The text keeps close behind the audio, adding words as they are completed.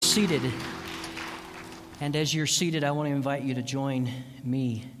seated. And as you're seated, I want to invite you to join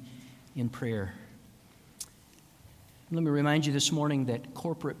me in prayer. Let me remind you this morning that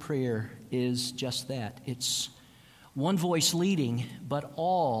corporate prayer is just that. It's one voice leading, but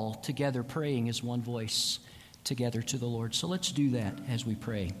all together praying as one voice together to the Lord. So let's do that as we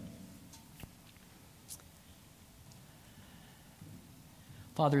pray.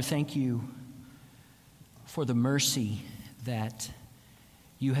 Father, thank you for the mercy that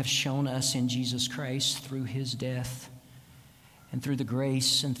you have shown us in Jesus Christ through his death and through the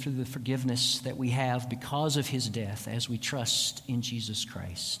grace and through the forgiveness that we have because of his death as we trust in Jesus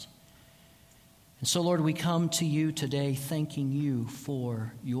Christ. And so, Lord, we come to you today thanking you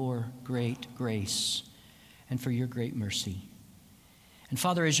for your great grace and for your great mercy. And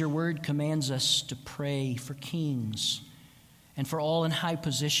Father, as your word commands us to pray for kings and for all in high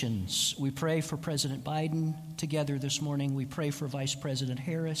positions, we pray for President Biden together this morning. We pray for Vice President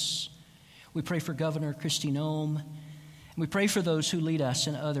Harris. We pray for Governor Kristi Noem. And we pray for those who lead us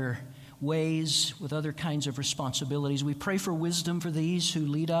in other ways with other kinds of responsibilities. We pray for wisdom for these who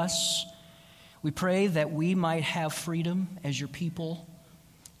lead us. We pray that we might have freedom as your people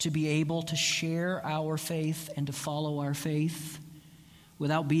to be able to share our faith and to follow our faith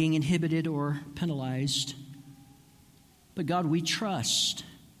without being inhibited or penalized. But God, we trust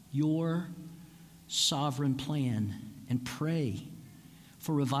your sovereign plan and pray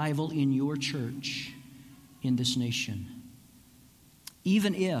for revival in your church in this nation.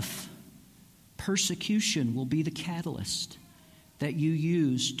 Even if persecution will be the catalyst that you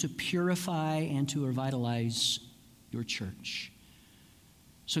use to purify and to revitalize your church.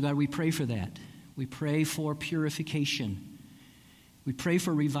 So God, we pray for that. We pray for purification. We pray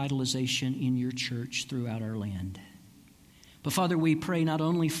for revitalization in your church throughout our land. But Father, we pray not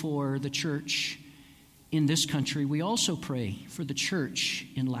only for the church in this country, we also pray for the church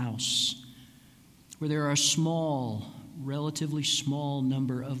in Laos, where there are a relatively small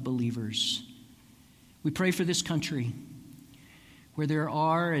number of believers. We pray for this country, where there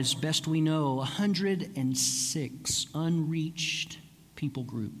are, as best we know, 106 unreached people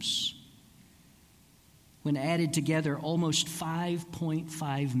groups. When added together, almost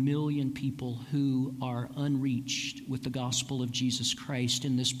 5.5 million people who are unreached with the gospel of Jesus Christ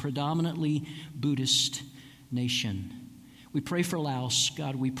in this predominantly Buddhist nation. We pray for Laos,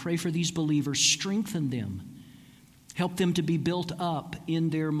 God. We pray for these believers. Strengthen them. Help them to be built up in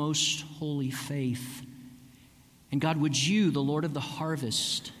their most holy faith. And God, would you, the Lord of the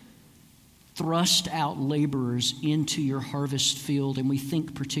harvest, thrust out laborers into your harvest field, and we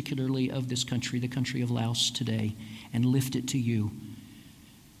think particularly of this country, the country of Laos today, and lift it to you.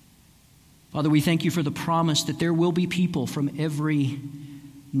 Father, we thank you for the promise that there will be people from every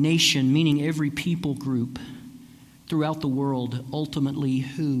nation, meaning every people group throughout the world, ultimately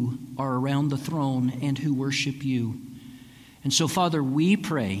who are around the throne and who worship you. And so, Father, we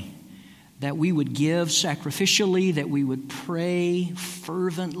pray that we would give sacrificially, that we would pray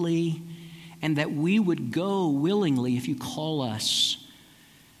fervently, and that we would go willingly, if you call us,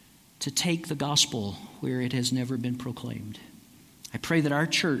 to take the gospel where it has never been proclaimed. I pray that our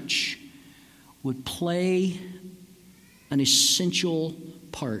church would play an essential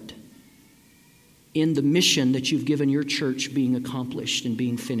part in the mission that you've given your church being accomplished and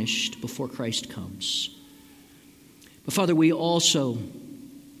being finished before Christ comes. But Father, we also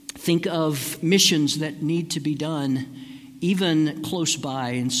think of missions that need to be done even close by.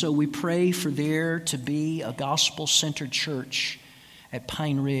 And so we pray for there to be a gospel-centered church at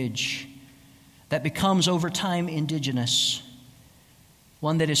Pine Ridge that becomes over time indigenous,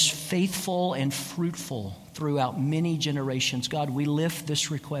 one that is faithful and fruitful throughout many generations. God, we lift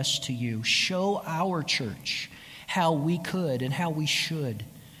this request to you. Show our church how we could and how we should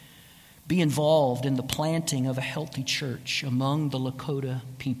be involved in the planting of a healthy church among the Lakota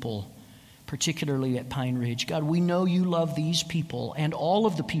people, particularly at Pine Ridge. God, we know you love these people and all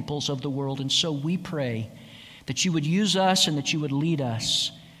of the peoples of the world, and so we pray that you would use us and that you would lead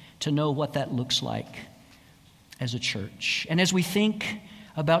us to know what that looks like as a church. And as we think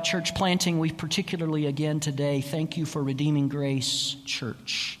about church planting, we particularly again today thank you for Redeeming Grace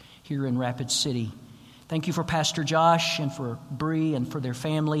Church here in Rapid City. Thank you for Pastor Josh and for Bree and for their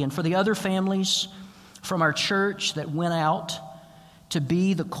family and for the other families from our church that went out to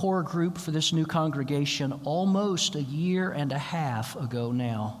be the core group for this new congregation almost a year and a half ago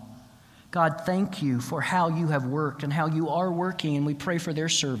now. God, thank you for how you have worked and how you are working, and we pray for their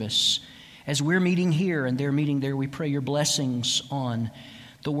service. As we're meeting here and they're meeting there, we pray your blessings on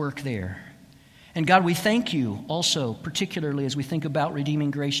the work there. And God, we thank you also, particularly as we think about Redeeming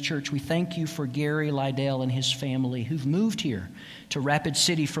Grace Church, we thank you for Gary Lydell and his family who've moved here to Rapid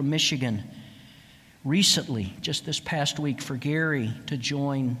City from Michigan recently, just this past week, for Gary to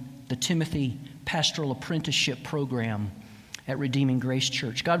join the Timothy Pastoral Apprenticeship Program at Redeeming Grace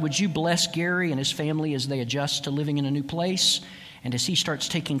Church. God, would you bless Gary and his family as they adjust to living in a new place, and as he starts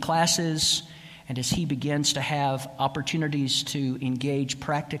taking classes, and as he begins to have opportunities to engage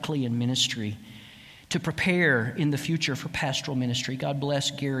practically in ministry, to prepare in the future for pastoral ministry. God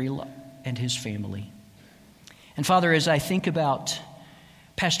bless Gary and his family. And Father, as I think about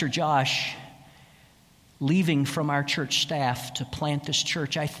Pastor Josh leaving from our church staff to plant this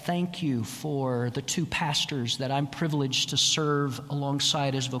church, I thank you for the two pastors that I'm privileged to serve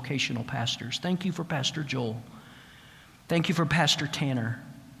alongside as vocational pastors. Thank you for Pastor Joel. Thank you for Pastor Tanner.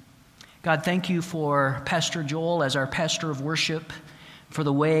 God, thank you for Pastor Joel as our pastor of worship, for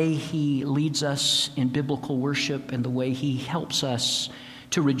the way he leads us in biblical worship and the way he helps us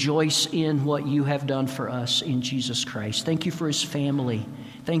to rejoice in what you have done for us in Jesus Christ. Thank you for his family.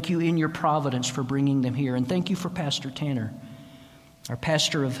 Thank you in your providence for bringing them here. And thank you for Pastor Tanner, our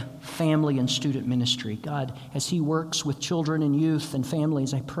pastor of family and student ministry. God, as he works with children and youth and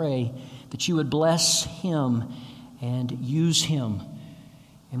families, I pray that you would bless him and use him.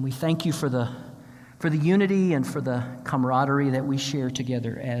 And we thank you for the unity and for the camaraderie that we share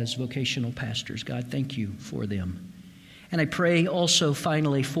together as vocational pastors. God, thank you for them. And I pray also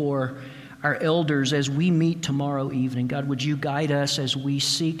finally for our elders as we meet tomorrow evening. God, would you guide us as we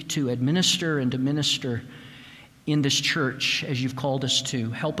seek to administer and to minister in this church as you've called us to.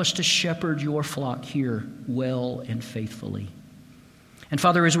 Help us to shepherd your flock here well and faithfully. And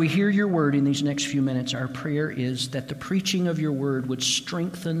Father, as we hear your word in these next few minutes, our prayer is that the preaching of your word would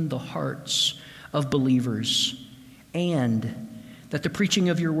strengthen the hearts of believers, and that the preaching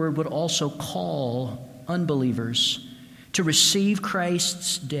of your word would also call unbelievers to receive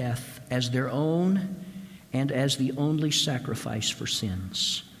Christ's death as their own and as the only sacrifice for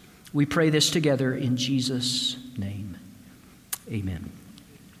sins. We pray this together in Jesus' name. Amen.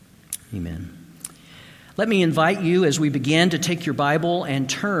 Amen. Let me invite you as we begin to take your Bible and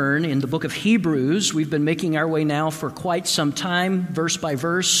turn in the book of Hebrews. We've been making our way now for quite some time, verse by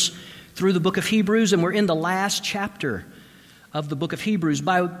verse, through the book of Hebrews, and we're in the last chapter of the book of Hebrews.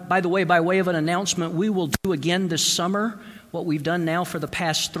 By the way, by way of an announcement, we will do again this summer what we've done now for the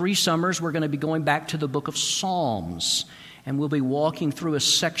past 3 summers. We're going to be going back to the book of Psalms, and we'll be walking through a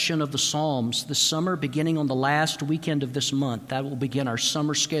section of the Psalms this summer, beginning on the last weekend of this month. That will begin our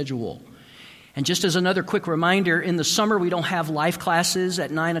summer schedule. And just as another quick reminder, in the summer we don't have life classes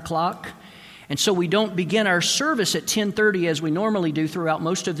at 9 o'clock. And so we don't begin our service at 10:30 as we normally do throughout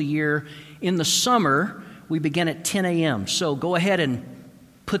most of the year. In the summer, we begin at 10 a.m. So go ahead and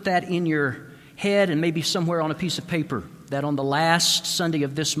put that in your head and maybe somewhere on a piece of paper, that on the last Sunday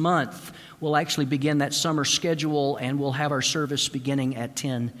of this month, we'll actually begin that summer schedule and we'll have our service beginning at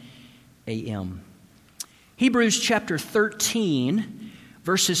 10 a.m. Hebrews chapter 13,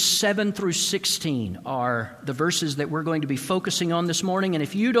 verses 7 through 16 are the verses that we're going to be focusing on this morning. And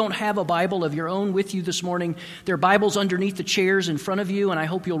if you don't have a Bible of your own with you this morning, there are Bibles underneath the chairs in front of you, and I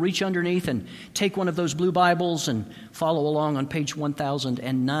hope you'll reach underneath and take one of those blue Bibles and follow along on page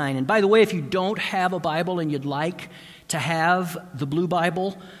 1009. And by the way, if you don't have a Bible and you'd like to have the blue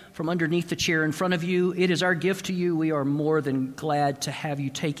Bible from underneath the chair in front of you, it is our gift to you. We are more than glad to have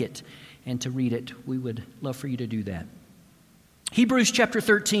you take it and to read it. We would love for you to do that. Hebrews chapter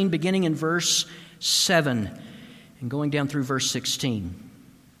 13, beginning in verse 7 and going down through verse 16.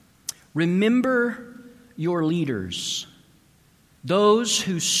 Remember your leaders, those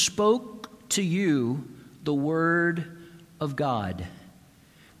who spoke to you the word of God.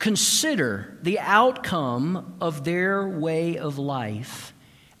 Consider the outcome of their way of life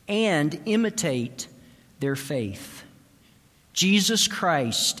and imitate their faith. Jesus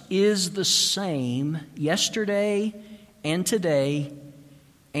Christ is the same yesterday and today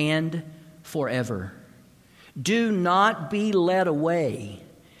and forever. Do not be led away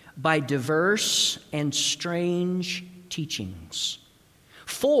by diverse and strange teachings,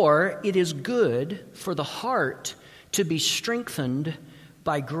 for it is good for the heart to be strengthened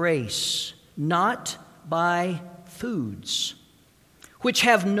by grace, not by foods, which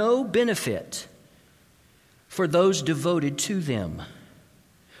have no benefit for those devoted to them.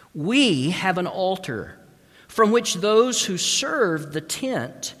 We have an altar from which those who serve the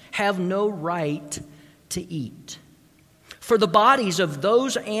tent have no right to eat. For the bodies of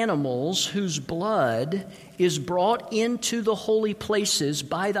those animals whose blood is brought into the holy places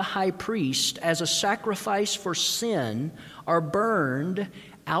by the high priest as a sacrifice for sin are burned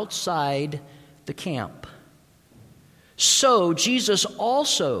outside the camp. So Jesus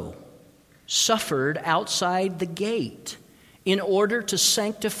also suffered outside the gate in order to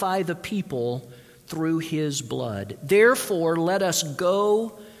sanctify the people through his blood. Therefore, let us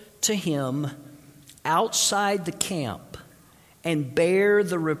go to him outside the camp and bear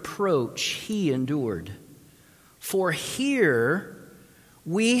the reproach he endured. For here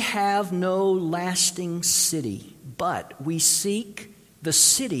we have no lasting city, but we seek the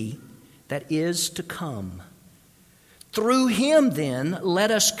city that is to come. Through him, then,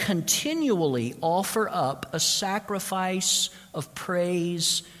 let us continually offer up a sacrifice of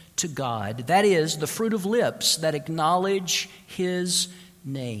praise to God. That is, the fruit of lips that acknowledge his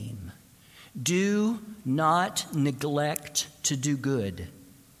name. Do not neglect to do good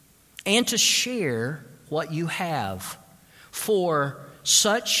and to share what you have, for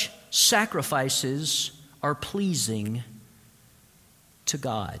such sacrifices are pleasing to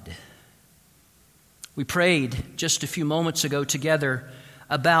God. We prayed just a few moments ago together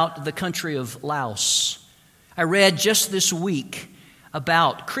about the country of Laos. I read just this week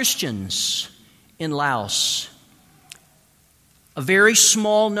about Christians in Laos. A very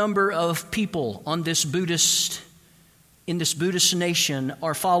small number of people in this Buddhist nation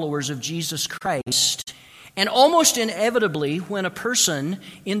are followers of Jesus Christ. And almost inevitably, when a person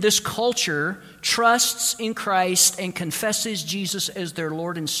in this culture trusts in Christ and confesses Jesus as their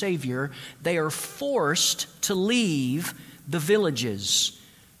Lord and Savior, they are forced to leave the villages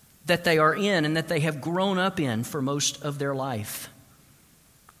that they are in and that they have grown up in for most of their life.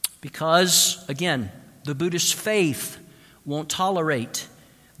 Because, again, the Buddhist faith won't tolerate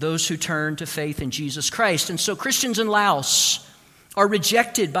those who turn to faith in Jesus Christ. And so Christians in Laos are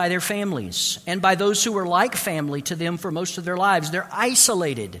rejected by their families and by those who are like family to them for most of their lives. They're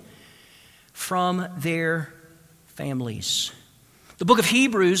isolated from their families. The book of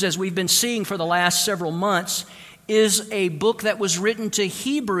Hebrews, as we've been seeing for the last several months, is a book that was written to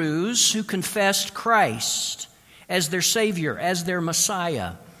Hebrews who confessed Christ as their Savior, as their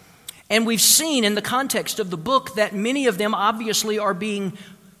Messiah. And we've seen in the context of the book that many of them obviously are being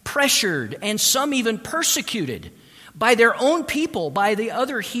pressured and some even persecuted by their own people, by the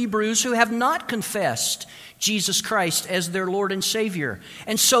other Hebrews who have not confessed Jesus Christ as their Lord and Savior.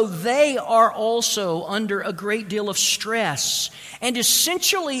 And so they are also under a great deal of stress. And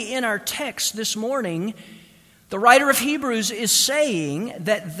essentially in our text this morning, the writer of Hebrews is saying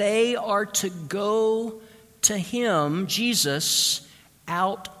that they are to go to him, Jesus,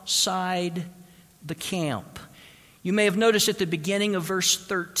 outside the camp. You may have noticed at the beginning of verse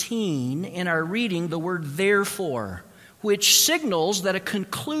 13 in our reading the word therefore, which signals that a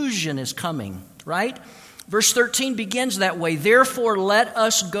conclusion is coming, right? Verse 13 begins that way. Therefore, let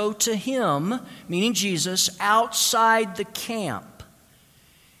us go to him, meaning Jesus, outside the camp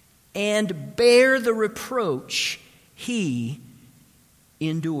and bear the reproach he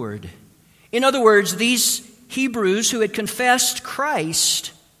endured. In other words, these Hebrews who had confessed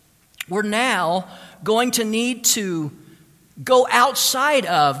Christ were now going to need to go outside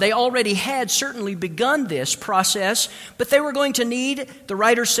of. They already had certainly begun this process, but they were going to need, the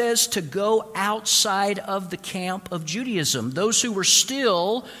writer says, to go outside of the camp of Judaism. Those who were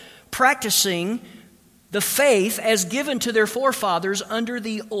still practicing the faith as given to their forefathers under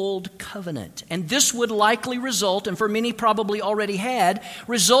the old covenant. And this would likely result, and for many probably already had,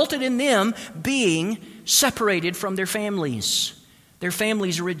 resulted in them being separated from their families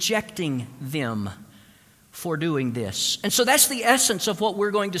rejecting them for doing this. And so that's the essence of what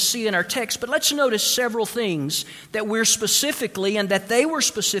we're going to see in our text. But let's notice several things that we're specifically and that they were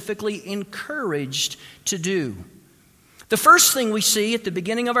specifically encouraged to do. The first thing we see at the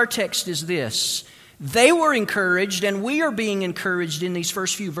beginning of our text is this. They were encouraged, and we are being encouraged in these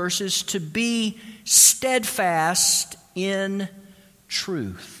first few verses to be steadfast in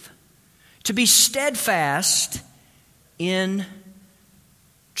truth. To be steadfast in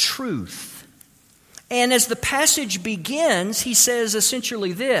truth. And as the passage begins, he says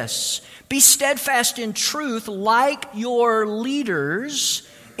essentially this: be steadfast in truth like your leaders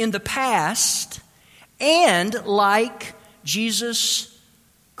in the past and like Jesus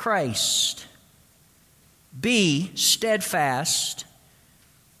Christ. Be steadfast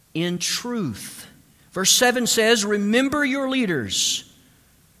in truth. Verse 7 says, remember your leaders,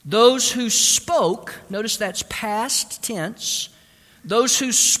 those who spoke, notice that's past tense, those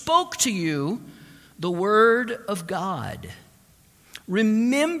who spoke to you the word of God.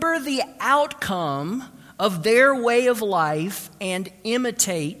 Remember the outcome of their way of life and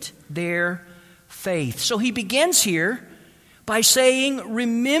imitate their faith. So he begins here by saying,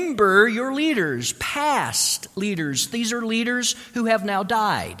 remember your leaders, past leaders. These are leaders who have now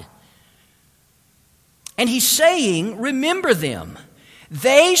died. And he's saying, remember them.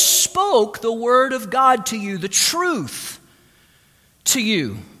 They spoke the word of God to you, the truth to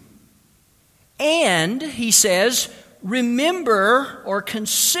you. And, he says, remember or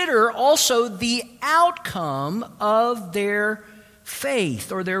consider also the outcome of their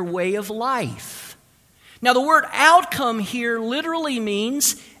faith or their way of life. Now, the word outcome here literally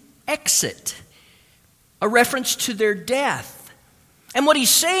means exit, a reference to their death. And what he's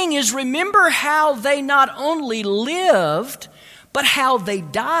saying is, remember how they not only lived, but how they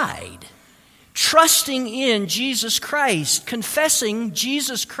died, trusting in Jesus Christ, confessing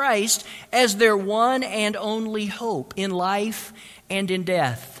Jesus Christ as their one and only hope in life and in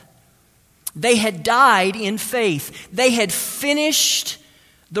death. They had died in faith. They had finished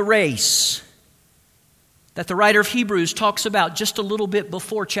the race that the writer of Hebrews talks about just a little bit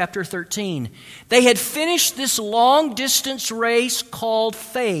before chapter 13. They had finished this long-distance race called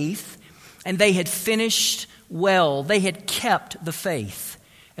faith, and they had finished well. They had kept the faith,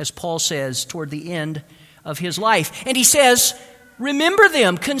 as Paul says toward the end of his life. And he says, remember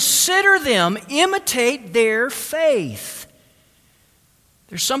them, consider them, imitate their faith.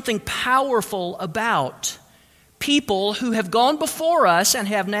 There's something powerful about people who have gone before us and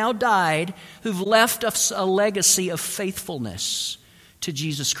have now died, who've left us a legacy of faithfulness to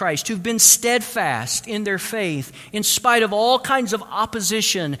Jesus Christ, who've been steadfast in their faith in spite of all kinds of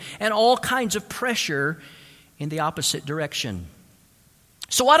opposition and all kinds of pressure in the opposite direction.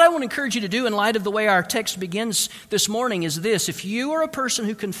 So what I want to encourage you to do in light of the way our text begins this morning is this. If you are a person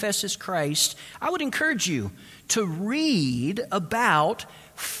who confesses Christ, I would encourage you to read about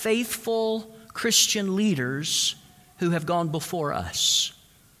faithful Christian leaders who have gone before us.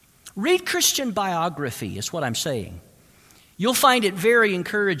 Read Christian biography is what I'm saying. You'll find it very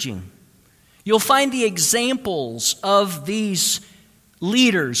encouraging. You'll find the examples of these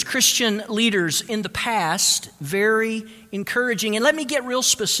leaders, Christian leaders in the past, very encouraging. And let me get real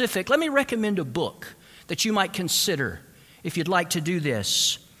specific. Let me recommend a book that you might consider if you'd like to do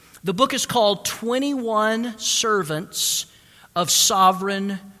this. The book is called 21 Servants of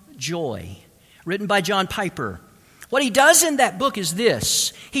Sovereign Joy, written by John Piper. What he does in that book is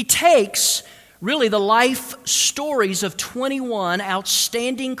this. He takes really the life stories of 21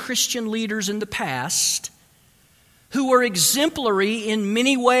 outstanding Christian leaders in the past who were exemplary in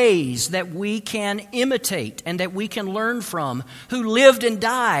many ways that we can imitate and that we can learn from, who lived and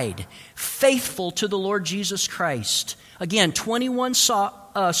died faithful to the Lord Jesus Christ. Again, 21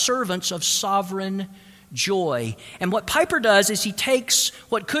 servants of sovereign joy. And what Piper does is he takes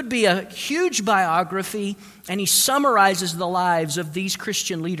what could be a huge biography and he summarizes the lives of these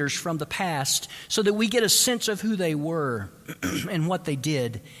Christian leaders from the past so that we get a sense of who they were and what they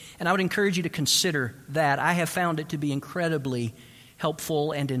did. And I would encourage you to consider that. I have found it to be incredibly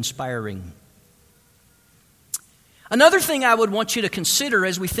helpful and inspiring. Another thing I would want you to consider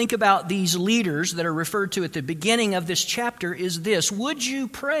as we think about these leaders that are referred to at the beginning of this chapter is this. Would you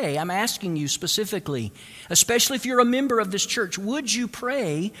pray? I'm asking you specifically, especially if you're a member of this church, would you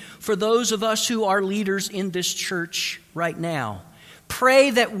pray for those of us who are leaders in this church right now? Pray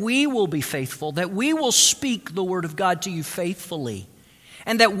that we will be faithful, that we will speak the word of God to you faithfully,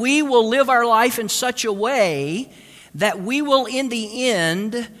 and that we will live our life in such a way that we will in the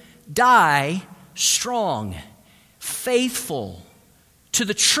end die strong, faithful to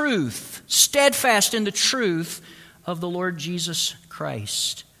the truth, steadfast in the truth of the Lord Jesus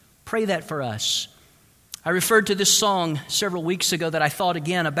Christ. Pray that for us. I referred to this song several weeks ago that I thought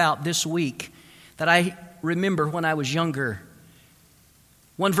again about this week, that I remember when I was younger.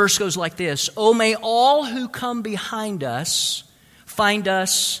 One verse goes like this: "Oh, may all who come behind us find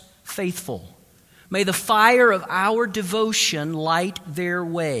us faithful. May the fire of our devotion light their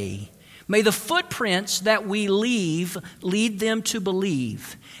way. May the footprints that we leave lead them to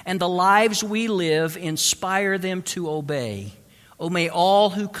believe, and the lives we live inspire them to obey. Oh, may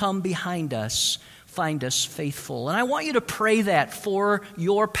all who come behind us find us faithful." And I want you to pray that for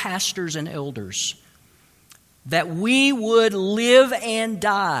your pastors and elders, that we would live and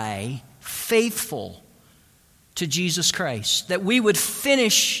die faithful to Jesus Christ, that we would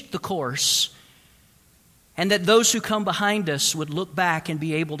finish the course, and that those who come behind us would look back and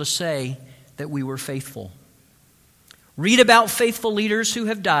be able to say that we were faithful. Read about faithful leaders who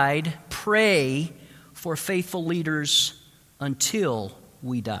have died. Pray for faithful leaders until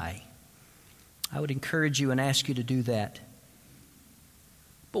we die. I would encourage you and ask you to do that.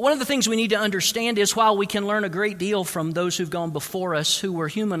 But one of the things we need to understand is while we can learn a great deal from those who've gone before us, who were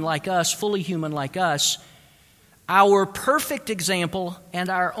human like us, fully human like us, our perfect example and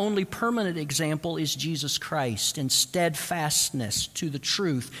our only permanent example is Jesus Christ in steadfastness to the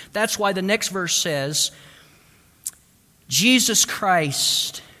truth. That's why the next verse says, Jesus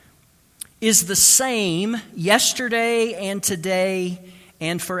Christ is the same yesterday and today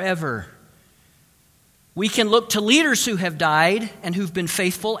and forever. We can look to leaders who have died and who've been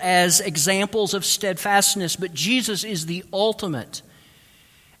faithful as examples of steadfastness, but Jesus is the ultimate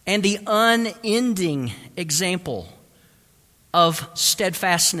and the unending example of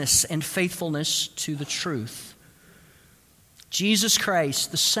steadfastness and faithfulness to the truth. Jesus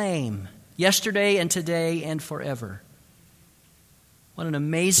Christ, the same yesterday and today and forever. What an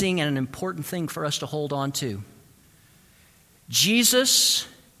amazing and an important thing for us to hold on to. Jesus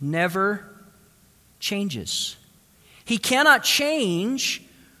never changes. He cannot change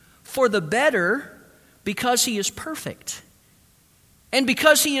for the better because He is perfect. And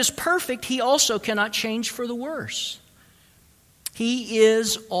because He is perfect, He also cannot change for the worse. He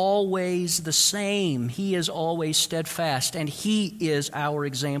is always the same. He is always steadfast, and He is our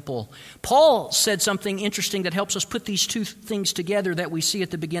example. Paul said something interesting that helps us put these two things together that we see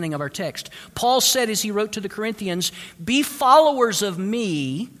at the beginning of our text. Paul said, as he wrote to the Corinthians, "Be followers of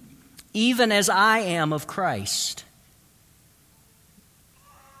me, even as I am of Christ."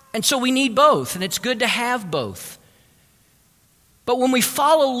 And so we need both, and it's good to have both. But when we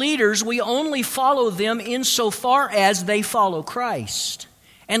follow leaders, we only follow them insofar as they follow Christ.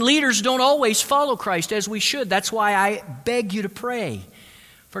 And leaders don't always follow Christ as we should. That's why I beg you to pray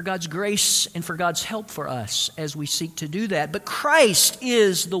for God's grace and for God's help for us as we seek to do that. But Christ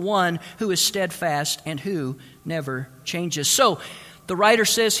is the one who is steadfast and who never changes. So the writer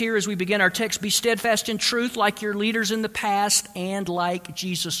says here as we begin our text, "Be steadfast in truth like your leaders in the past and like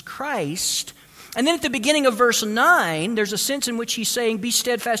Jesus Christ." And then at the beginning of verse 9, there's a sense in which he's saying, "Be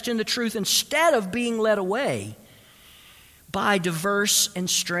steadfast in the truth instead of being led away by diverse and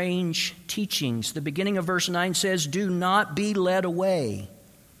strange teachings." The beginning of verse 9 says, "Do not be led away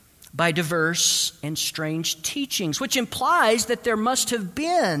by diverse and strange teachings," which implies that there must have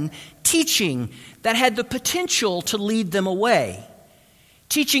been teaching that had the potential to lead them away.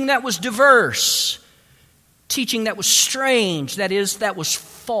 Teaching that was diverse, teaching that was strange, that is, that was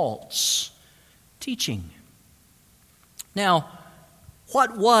false teaching. Now,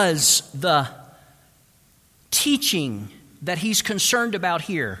 what was the teaching that he's concerned about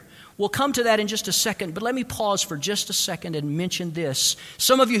here? We'll come to that in just a second, but let me pause for just a second and mention this.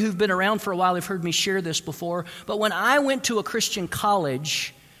 Some of you who've been around for a while have heard me share this before, but when I went to a Christian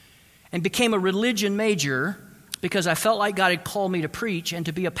college and became a religion major because I felt like God had called me to preach and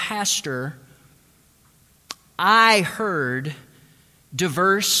to be a pastor, I heard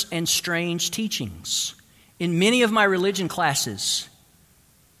diverse and strange teachings in many of my religion classes.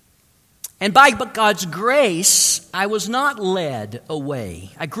 And by God's grace, I was not led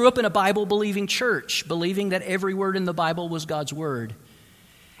away. I grew up in a Bible-believing church, believing that every word in the Bible was God's word.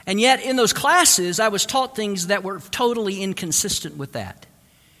 And yet, in those classes, I was taught things that were totally inconsistent with that.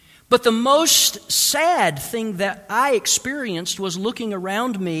 But the most sad thing that I experienced was looking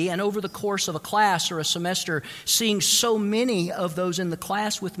around me and over the course of a class or a semester, seeing so many of those in the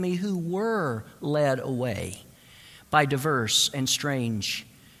class with me who were led away by diverse and strange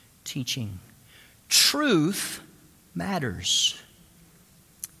teaching. Truth matters.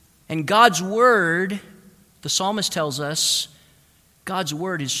 And God's word, the psalmist tells us, God's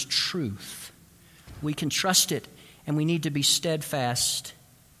word is truth. We can trust it, and we need to be steadfast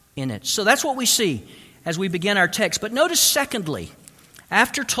in it. So that's what we see as we begin our text. But notice secondly,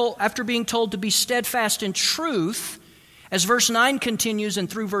 after being told to be steadfast in truth, as verse 9 continues and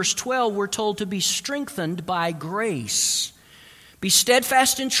through verse 12, we're told to be strengthened by grace. Be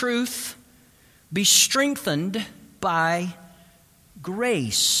steadfast in truth, be strengthened by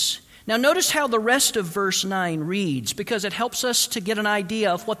grace. Now notice how the rest of verse 9 reads, because it helps us to get an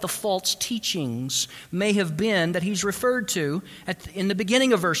idea of what the false teachings may have been that he's referred to in the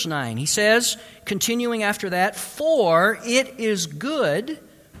beginning of verse 9. He says, continuing after that, "For it is good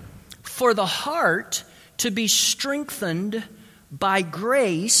for the heart to be strengthened by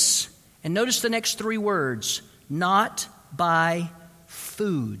grace," and notice the next three words, "not by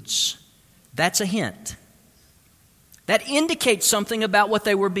foods." That's a hint. That indicates something about what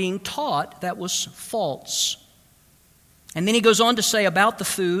they were being taught that was false. And then he goes on to say about the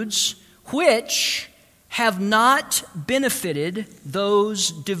foods, which have not benefited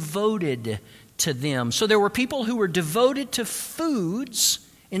those devoted to them. So there were people who were devoted to foods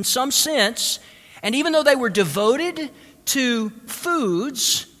in some sense, and even though they were devoted to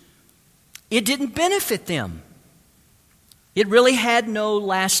foods, it didn't benefit them. It really had no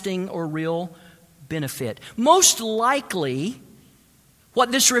lasting or real benefit. Most likely,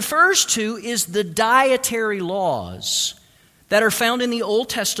 what this refers to is the dietary laws that are found in the Old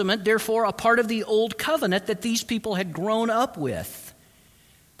Testament, therefore a part of the Old Covenant that these people had grown up with,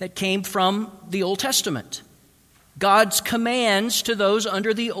 that came from the Old Testament. God's commands to those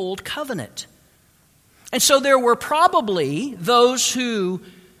under the Old Covenant. And so there were probably those who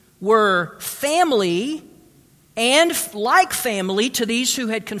were family and like family to these who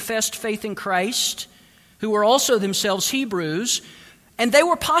had confessed faith in Christ, who were also themselves Hebrews, and they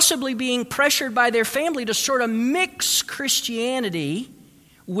were possibly being pressured by their family to sort of mix Christianity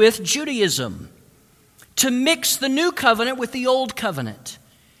with Judaism, to mix the New Covenant with the Old Covenant.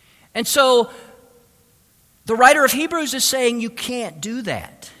 And so the writer of Hebrews is saying you can't do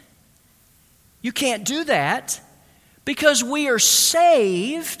that. You can't do that because we are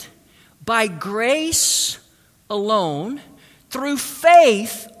saved by grace alone, through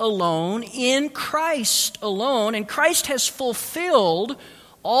faith alone, in Christ alone. And Christ has fulfilled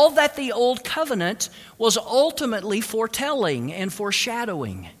all that the Old Covenant was ultimately foretelling and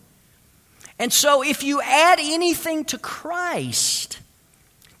foreshadowing. And so if you add anything to Christ,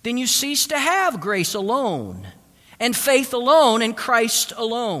 then you cease to have grace alone and faith alone and Christ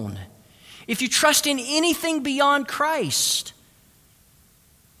alone. If you trust in anything beyond Christ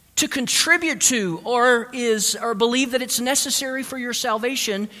to contribute to or believe that it's necessary for your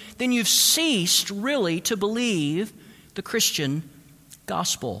salvation, then you've ceased really to believe the Christian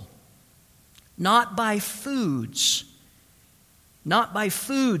gospel. Not by foods. Not by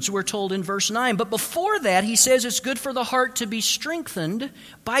foods, we're told in verse 9. But before that, he says it's good for the heart to be strengthened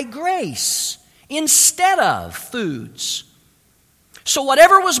by grace instead of foods. So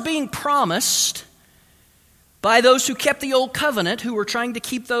whatever was being promised by those who kept the Old Covenant, who were trying to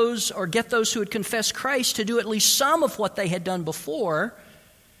keep those or get those who had confessed Christ to do at least some of what they had done before,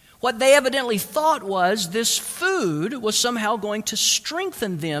 what they evidently thought was this food was somehow going to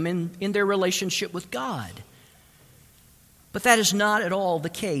strengthen them in their relationship with God. But that is not at all the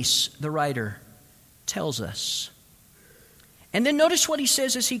case, the writer tells us. And then notice what he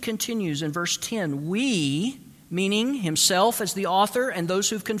says as he continues in verse 10. We, meaning himself as the author and those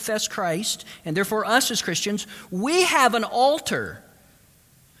who've confessed Christ, and therefore us as Christians, we have an altar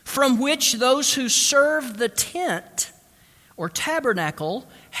from which those who serve the tent or tabernacle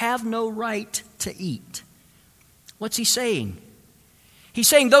have no right to eat. What's he saying? He's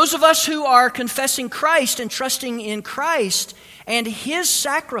saying those of us who are confessing Christ and trusting in Christ and his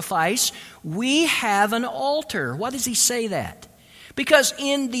sacrifice, we have an altar. Why does he say that? Because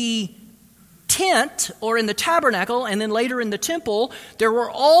in the tent or in the tabernacle and then later in the temple, there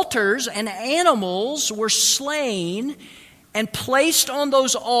were altars and animals were slain and placed on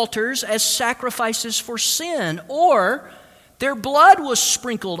those altars as sacrifices for sin, or their blood was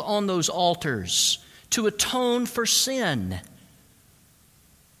sprinkled on those altars to atone for sin.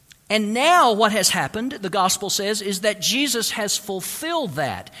 And now what has happened, the gospel says, is that Jesus has fulfilled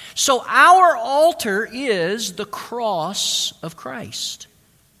that. So our altar is the cross of Christ.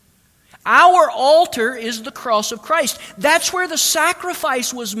 Our altar is the cross of Christ. That's where the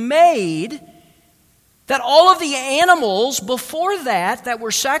sacrifice was made, that all of the animals before that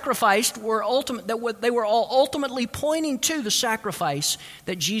were sacrificed were they were all ultimately pointing to the sacrifice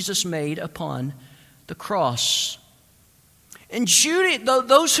that Jesus made upon the cross. And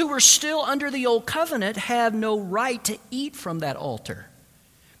those who were still under the Old Covenant have no right to eat from that altar.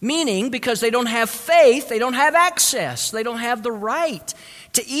 Meaning, because they don't have faith, they don't have access, they don't have the right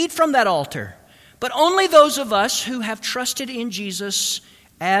to eat from that altar. But only those of us who have trusted in Jesus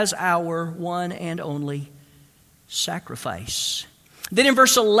as our one and only sacrifice. Then in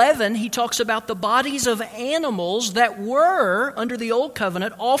verse 11, he talks about the bodies of animals that were, under the Old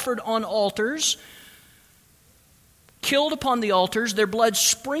Covenant, offered on altars, killed upon the altars, their blood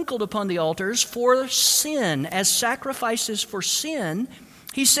sprinkled upon the altars for sin, as sacrifices for sin.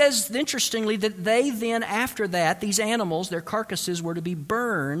 He says, interestingly, that they then, after that, these animals, their carcasses, were to be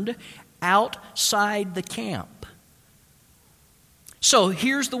burned outside the camp. So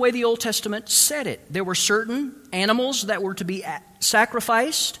here's the way the Old Testament said it. There were certain animals that were to be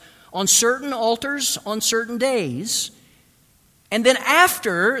sacrificed on certain altars on certain days. And then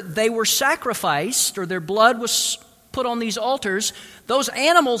after they were sacrificed, or their blood was put on these altars, those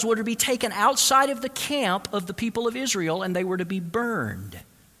animals were to be taken outside of the camp of the people of Israel and they were to be burned.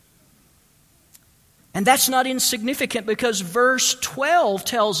 And that's not insignificant because verse 12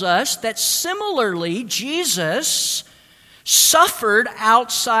 tells us that similarly Jesus suffered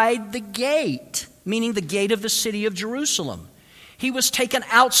outside the gate, meaning the gate of the city of Jerusalem. He was taken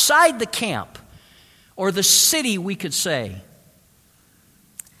outside the camp, or the city we could say,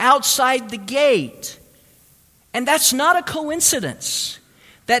 outside the gate. And that's not a coincidence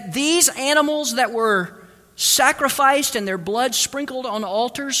that these animals that were sacrificed and their blood sprinkled on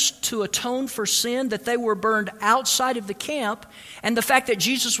altars to atone for sin, that they were burned outside of the camp, and the fact that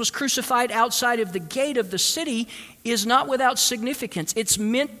Jesus was crucified outside of the gate of the city is not without significance. It's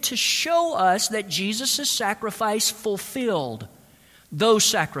meant to show us that Jesus' sacrifice fulfilled those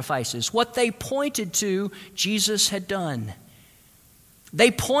sacrifices. What they pointed to, Jesus had done. They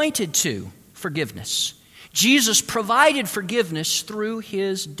pointed to forgiveness. Jesus provided forgiveness through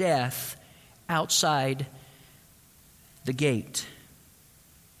his death outside the gate.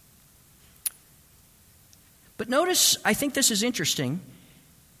 But notice, I think this is interesting.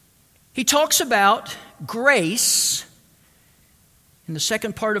 He talks about grace in the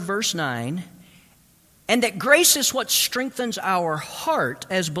second part of verse 9, and that grace is what strengthens our heart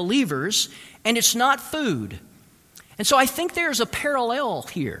as believers, and it's not food. And so I think there's a parallel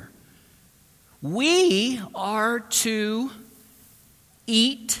here. We are to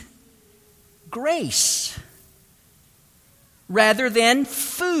eat grace rather than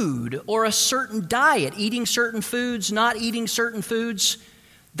food or a certain diet, eating certain foods, not eating certain foods.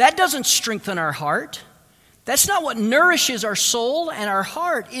 That doesn't strengthen our heart. That's not what nourishes our soul and our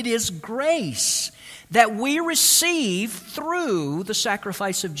heart. It is grace that we receive through the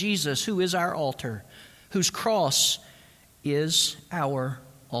sacrifice of Jesus, who is our altar, whose cross is our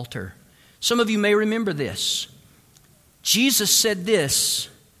altar. Some of you may remember this. Jesus said this,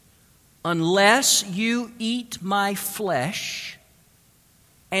 "Unless you eat my flesh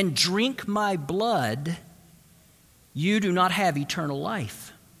and drink my blood, you do not have eternal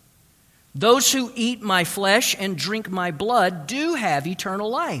life. Those who eat my flesh and drink my blood do have eternal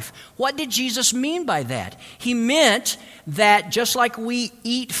life." What did Jesus mean by that? He meant that just like we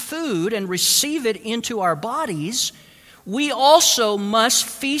eat food and receive it into our bodies, we also must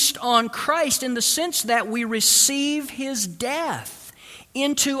feast on Christ in the sense that we receive his death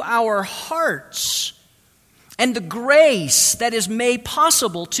into our hearts. And the grace that is made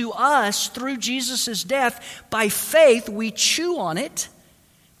possible to us through Jesus' death, by faith, we chew on it.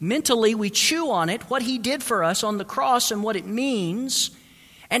 Mentally, we chew on it, what he did for us on the cross and what it means.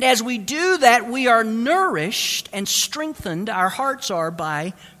 And as we do that, we are nourished and strengthened, our hearts are,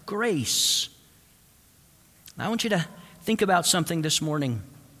 by grace. I want you to think about something this morning.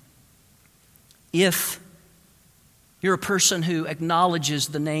 If you're a person who acknowledges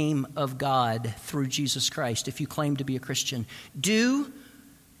the name of God through Jesus Christ, if you claim to be a Christian, do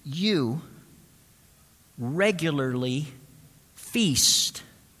you regularly feast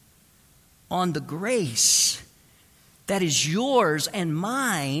on the grace that is yours and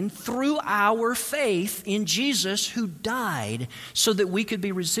mine through our faith in Jesus, who died so that we could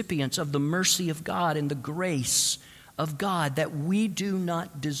be recipients of the mercy of God and the grace of God that we do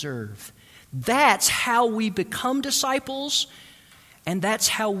not deserve? That's how we become disciples, and that's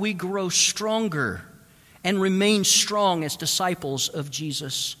how we grow stronger and remain strong as disciples of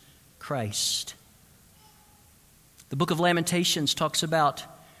Jesus Christ. The book of Lamentations talks about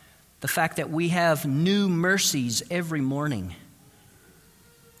the fact that we have new mercies every morning.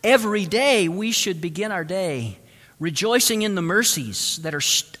 Every day we should begin our day rejoicing in the mercies that are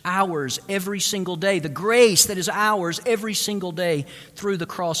ours every single day, the grace that is ours every single day through the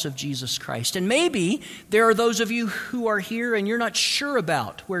cross of Jesus Christ. And maybe there are those of you who are here and you're not sure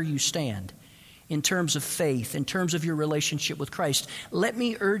about where you stand in terms of faith, in terms of your relationship with Christ. Let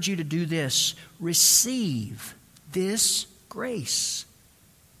me urge you to do this. Receive this grace.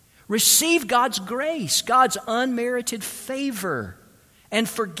 Receive God's grace, God's unmerited favor and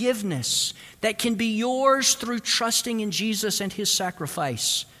forgiveness that can be yours through trusting in Jesus and his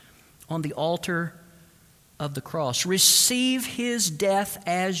sacrifice on the altar of the cross. Receive his death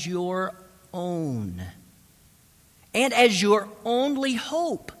as your own and as your only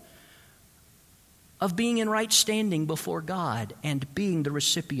hope of being in right standing before God and being the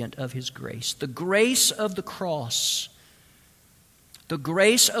recipient of his grace. The grace of the cross. The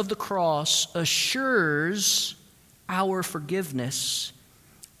grace of the cross assures our forgiveness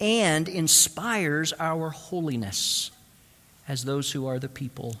and inspires our holiness as those who are the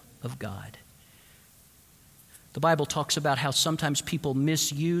people of God. The Bible talks about how sometimes people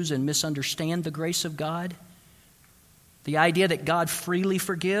misuse and misunderstand the grace of God. The idea that God freely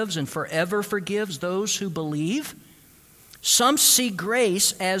forgives and forever forgives those who believe. Some see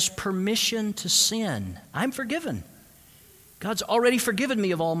grace as permission to sin. I'm forgiven. God's already forgiven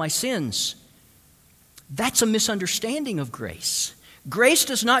me of all my sins. That's a misunderstanding of grace. Grace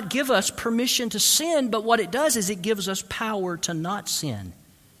does not give us permission to sin, but what it does is it gives us power to not sin.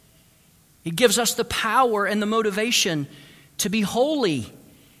 It gives us the power and the motivation to be holy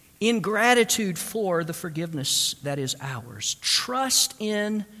in gratitude for the forgiveness that is ours. Trust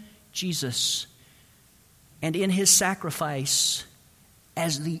in Jesus. and in his sacrifice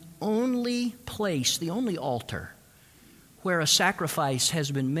as the only place, the only altar where a sacrifice has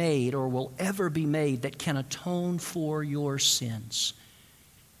been made or will ever be made that can atone for your sins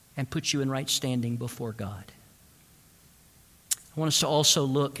and put you in right standing before God. I want us to also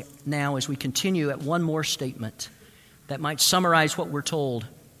look now as we continue at one more statement that might summarize what we're told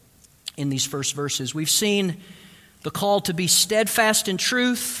in these first verses. We've seen the call to be steadfast in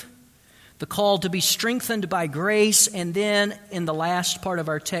truth, the call to be strengthened by grace, and then in the last part of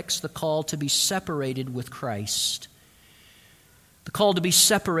our text, the call to be separated with Christ. The call to be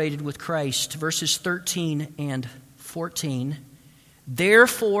separated with Christ, verses 13 and 14.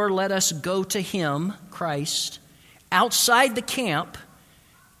 Therefore, let us go to him, Christ, outside the camp.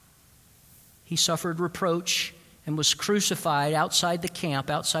 He suffered reproach and was crucified outside the camp,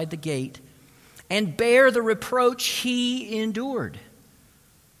 outside the gate, and bear the reproach he endured.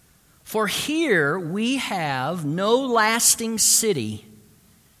 For here we have no lasting city.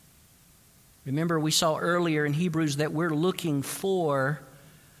 Remember, we saw earlier in Hebrews that we're looking for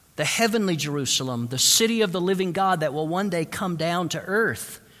the heavenly Jerusalem, the city of the living God that will one day come down to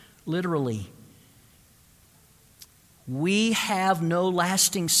earth, literally. We have no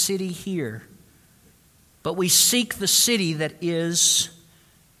lasting city here, but we seek the city that is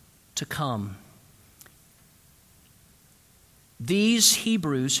to come. These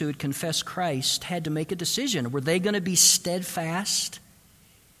Hebrews who had confessed Christ had to make a decision. Were they going to be steadfast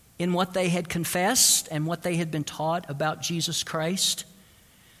in what they had confessed and what they had been taught about Jesus Christ?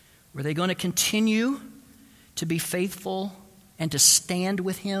 Were they going to continue to be faithful and to stand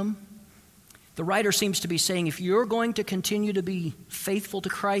with him? The writer seems to be saying, if you're going to continue to be faithful to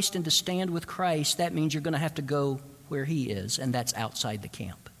Christ and to stand with Christ, that means you're going to have to go where he is, and that's outside the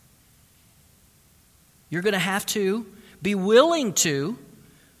camp. You're going to have to be willing to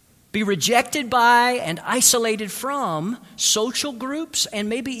be rejected by and isolated from social groups and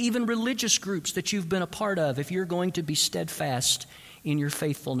maybe even religious groups that you've been a part of if you're going to be steadfast in your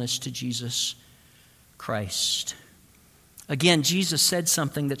faithfulness to Jesus Christ. Again, Jesus said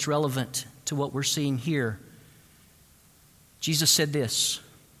something that's relevant to what we're seeing here. Jesus said this: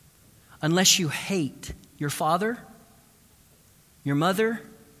 unless you hate your father, your mother,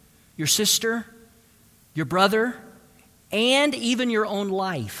 your sister, your brother, and even your own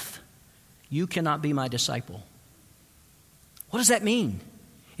life, you cannot be my disciple. What does that mean?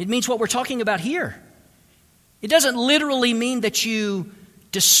 It means what we're talking about here. It doesn't literally mean that you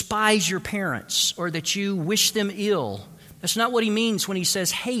despise your parents or that you wish them ill. That's not what he means when he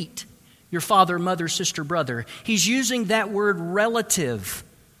says hate your father, mother, sister, brother. He's using that word relatively.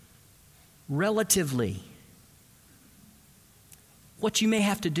 What you may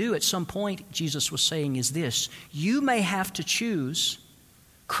have to do at some point, Jesus was saying, is this: you may have to choose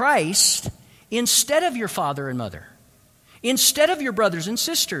Christ instead of your father and mother, instead of your brothers and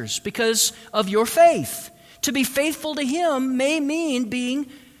sisters, because of your faith. To be faithful to him may mean being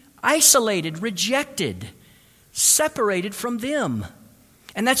isolated, rejected, separated from them.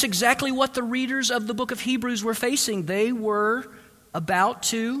 And that's exactly what the readers of the book of Hebrews were facing. They were about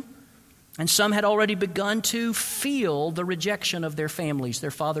to, and some had already begun to, feel the rejection of their families,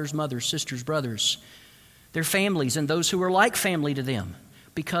 their fathers, mothers, sisters, brothers, their families, and those who were like family to them,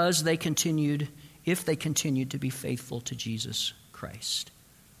 because they continued to be faithful to Jesus Christ.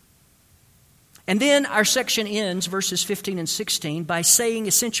 And then our section ends, verses 15 and 16, by saying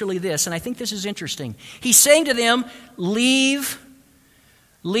essentially this, and I think this is interesting. He's saying to them, leave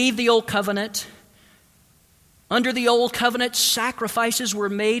the old covenant. Under the old covenant, sacrifices were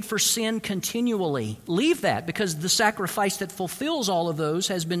made for sin continually. Leave that, because the sacrifice that fulfills all of those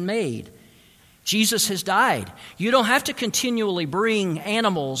has been made. Jesus has died. You don't have to continually bring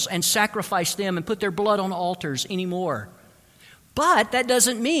animals and sacrifice them and put their blood on altars anymore. But that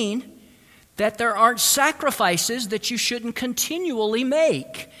doesn't mean that there aren't sacrifices that you shouldn't continually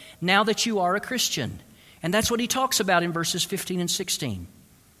make now that you are a Christian. And that's what he talks about in verses 15 and 16.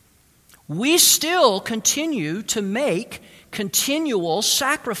 We still continue to make continual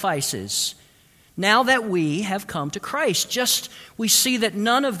sacrifices now that we have come to Christ. Just we see that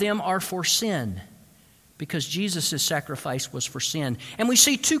none of them are for sin, because Jesus' sacrifice was for sin. And we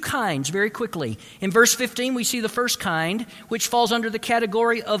see two kinds very quickly. In verse 15, we see the first kind, which falls under the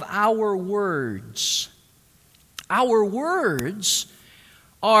category of our words. Our words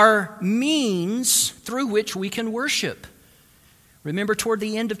are means through which we can worship. Remember, toward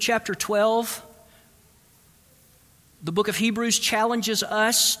the end of chapter 12, the book of Hebrews challenges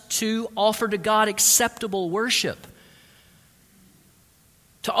us to offer to God acceptable worship.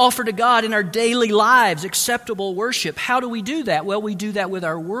 To offer to God in our daily lives acceptable worship. How do we do that? Well, we do that with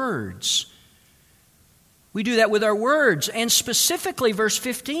our words. We do that with our words. And specifically, verse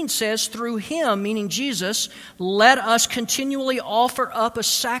 15 says, through him, meaning Jesus, let us continually offer up a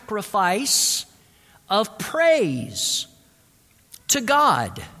sacrifice of praise to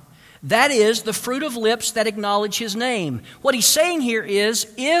God. That is the fruit of lips that acknowledge his name. What he's saying here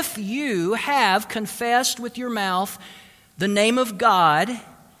is, if you have confessed with your mouth the name of God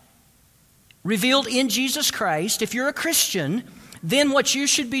revealed in Jesus Christ, if you're a Christian, then what you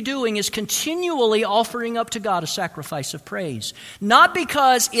should be doing is continually offering up to God a sacrifice of praise. Not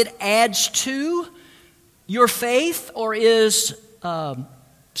because it adds to your faith or is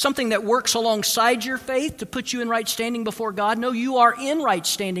something that works alongside your faith to put you in right standing before God. No, you are in right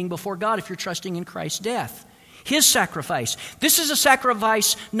standing before God if you're trusting in Christ's death, his sacrifice. This is a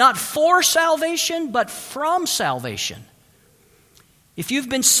sacrifice not for salvation, but from salvation. If you've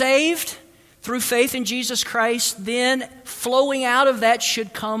been saved through faith in Jesus Christ, then flowing out of that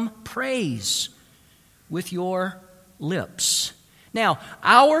should come praise with your lips. Now,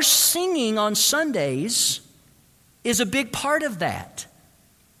 our singing on Sundays is a big part of that.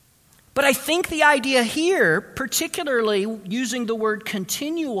 But I think the idea here, particularly using the word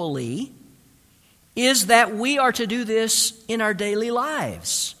continually, is that we are to do this in our daily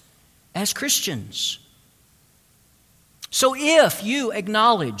lives as Christians. So if you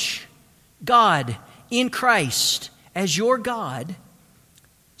acknowledge God in Christ as your God,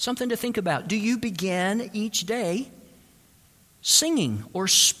 something to think about. Do you begin each day singing or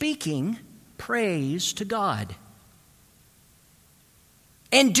speaking praise to God?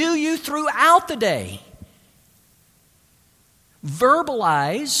 And do you throughout the day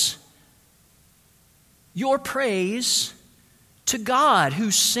verbalize your praise to God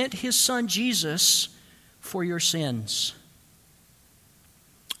who sent his Son Jesus for your sins?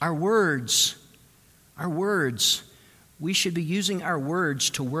 Our words, we should be using our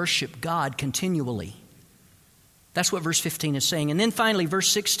words to worship God continually. That's what verse 15 is saying. And then finally, verse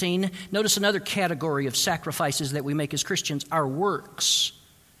 16, notice another category of sacrifices that we make as Christians, our works.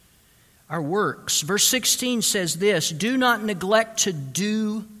 Our works. Verse 16 says this, do not neglect to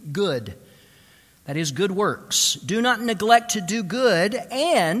do good. That is, good works. Do not neglect to do good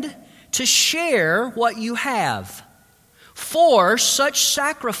and to share what you have. For such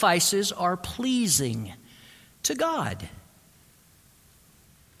sacrifices are pleasing to God.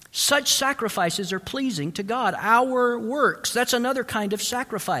 Such sacrifices are pleasing to God. Our works, that's another kind of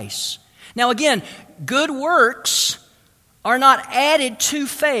sacrifice. Now again, good works are not added to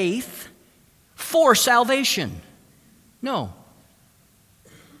faith for salvation. No.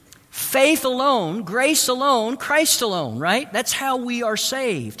 Faith alone, grace alone, Christ alone, right? That's how we are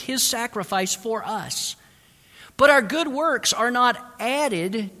saved. His sacrifice for us. But our good works are not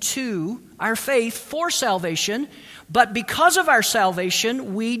added to our faith for salvation, but because of our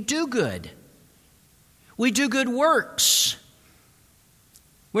salvation, we do good. We do good works.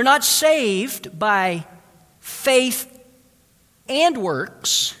 We're not saved by faith and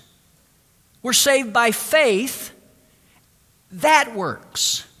works. We're saved by faith that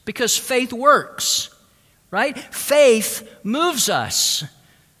works, because faith works, right? Faith moves us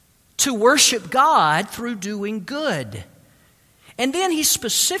to worship God through doing good. And then he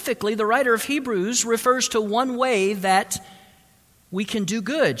specifically, the writer of Hebrews, refers to one way that we can do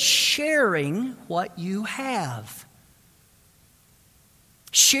good, sharing what you have.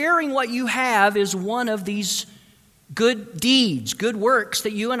 Sharing what you have is one of these good deeds, good works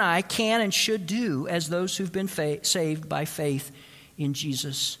that you and I can and should do as those who've been saved by faith in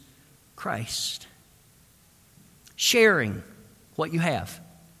Jesus Christ. Sharing what you have.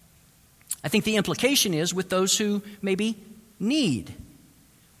 I think the implication is with those who maybe need,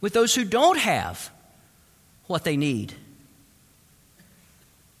 with those who don't have what they need.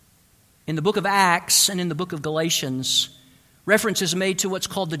 In the book of Acts and in the book of Galatians, reference is made to what's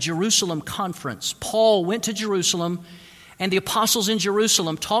called the Jerusalem Conference. Paul went to Jerusalem, and the apostles in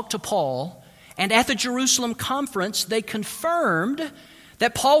Jerusalem talked to Paul, and at the Jerusalem Conference, they confirmed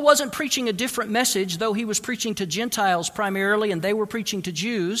that Paul wasn't preaching a different message, though he was preaching to Gentiles primarily, and they were preaching to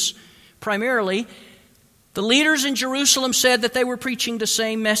Jews primarily. The leaders in Jerusalem said that they were preaching the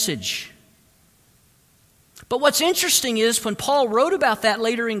same message. But what's interesting is when Paul wrote about that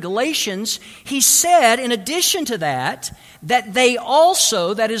later in Galatians, he said, in addition to that they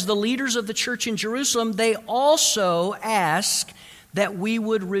also, that is the leaders of the church in Jerusalem, they also ask that we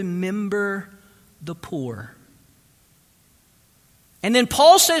would remember the poor. And then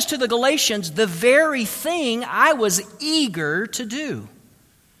Paul says to the Galatians, the very thing I was eager to do.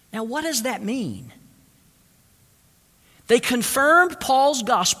 Now, what does that mean? They confirmed Paul's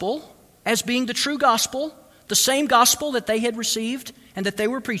gospel as being the true gospel, the same gospel that they had received and that they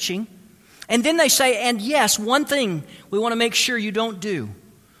were preaching. And then they say, and yes, one thing we want to make sure you don't do.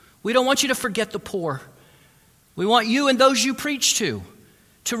 We don't want you to forget the poor. We want you and those you preach to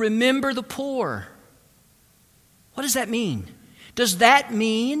remember the poor. What does that mean? Does that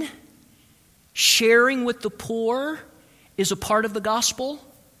mean sharing with the poor is a part of the gospel?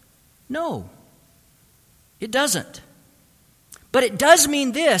 No, it doesn't. But it does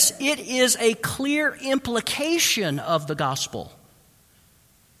mean this: it is a clear implication of the gospel.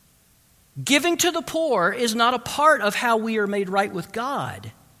 Giving to the poor is not a part of how we are made right with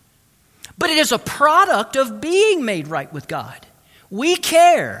God, but it is a product of being made right with God. We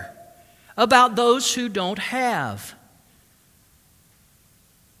care about those who don't have.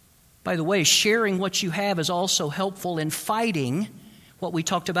 By the way, sharing what you have is also helpful in fighting what we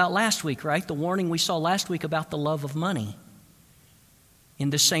talked about last week, right? The warning we saw last week about the love of money. In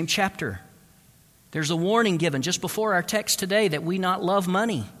this same chapter, there's a warning given just before our text today that we not love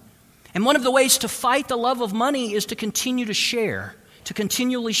money. And one of the ways to fight the love of money is to continue to share, to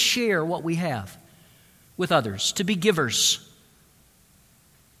continually share what we have with others, to be givers.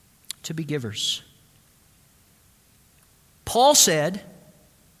 To be givers. Paul said,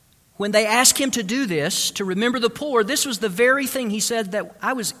 when they asked him to do this, to remember the poor, this was the very thing he said that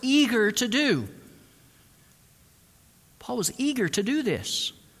I was eager to do. Paul was eager to do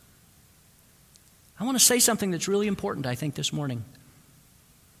this. I want to say something that's really important, I think, this morning.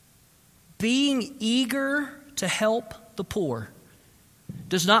 Being eager to help the poor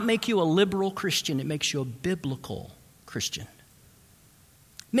does not make you a liberal Christian. It makes you a biblical Christian.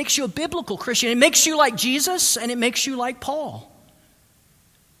 It makes you a biblical Christian. It makes you like Jesus, and it makes you like Paul.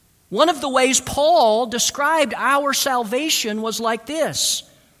 One of the ways Paul described our salvation was like this.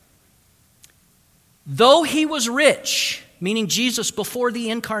 Though he was rich, meaning Jesus before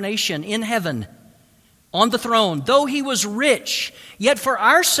the incarnation in heaven, on the throne, though he was rich, yet for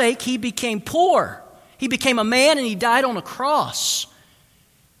our sake he became poor. He became a man and he died on a cross,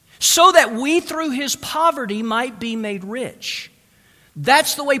 so that we through his poverty might be made rich.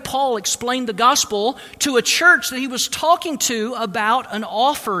 That's the way Paul explained the gospel to a church that he was talking to about an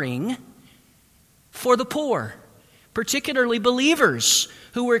offering for the poor, particularly believers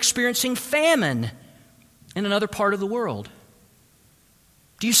who were experiencing famine in another part of the world.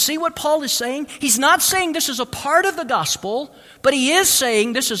 Do you see what Paul is saying? He's not saying this is a part of the gospel, but he is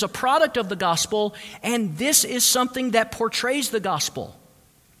saying this is a product of the gospel, and this is something that portrays the gospel.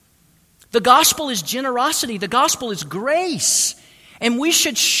 The gospel is generosity. The gospel is grace. And we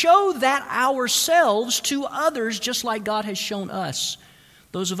should show that ourselves to others just like God has shown us,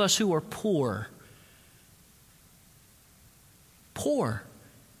 those of us who are poor. Poor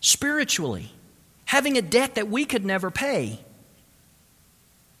spiritually, having a debt that we could never pay.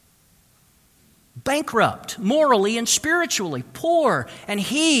 Bankrupt morally and spiritually, poor. And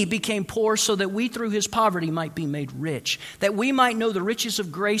he became poor so that we through his poverty might be made rich, that we might know the riches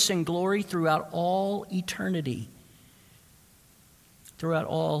of grace and glory throughout all eternity. Throughout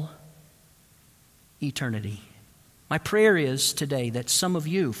all eternity. My prayer is today that some of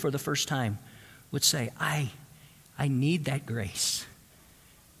you, for the first time, would say, I need that grace.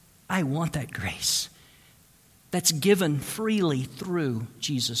 I want that grace that's given freely through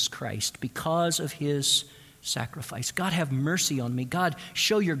Jesus Christ because of his sacrifice. God, have mercy on me. God,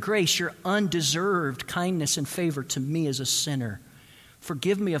 show your grace, your undeserved kindness and favor to me as a sinner.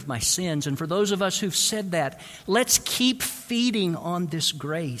 Forgive me of my sins. And for those of us who've said that, let's keep feeding on this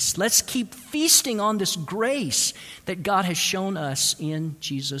grace. Let's keep feasting on this grace that God has shown us in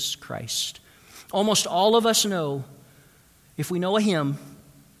Jesus Christ. Almost all of us know, if we know a hymn,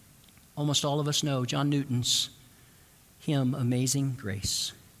 almost all of us know John Newton's hymn, Amazing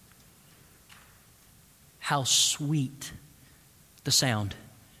Grace. How sweet the sound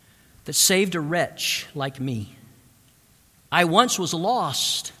that saved a wretch like me. I once was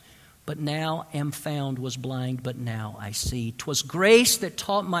lost, but now am found, was blind, but now I see. 'Twas grace that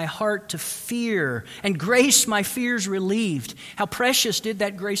taught my heart to fear, and grace my fears relieved. How precious did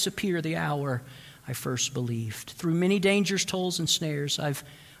that grace appear the hour I first believed. Through many dangers, tolls, and snares I've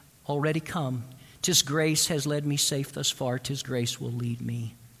already come. 'Tis grace has led me safe thus far. 'Tis grace will lead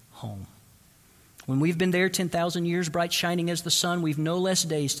me home. When we've been there 10,000 years, bright shining as the sun, we've no less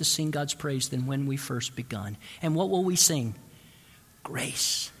days to sing God's praise than when we first begun. And what will we sing?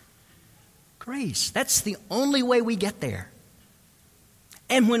 Grace. Grace. That's the only way we get there.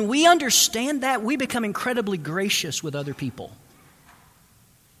 And when we understand that, we become incredibly gracious with other people.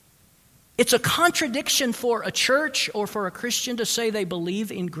 It's a contradiction for a church or for a Christian to say they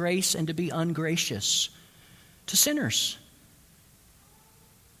believe in grace and to be ungracious to sinners.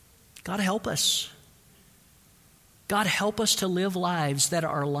 God help us. God, help us to live lives that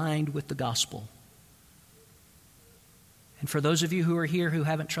are aligned with the gospel. And for those of you who are here who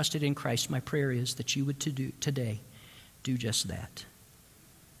haven't trusted in Christ, my prayer is that you would today do just that.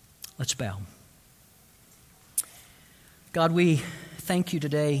 Let's bow. God, we thank you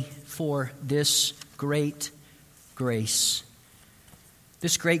today for this great grace.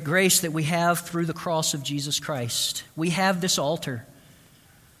 This great grace that we have through the cross of Jesus Christ. We have this altar.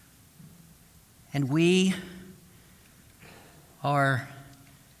 And we are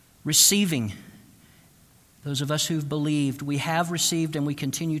receiving, those of us who've believed, we have received and we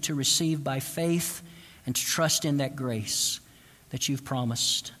continue to receive by faith and to trust in that grace that you've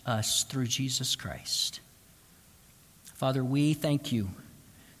promised us through Jesus Christ. Father, we thank you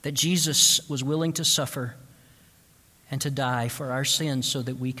that Jesus was willing to suffer and to die for our sins so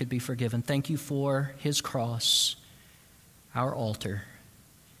that we could be forgiven. Thank you for his cross, our altar.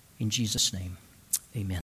 In Jesus' name, amen.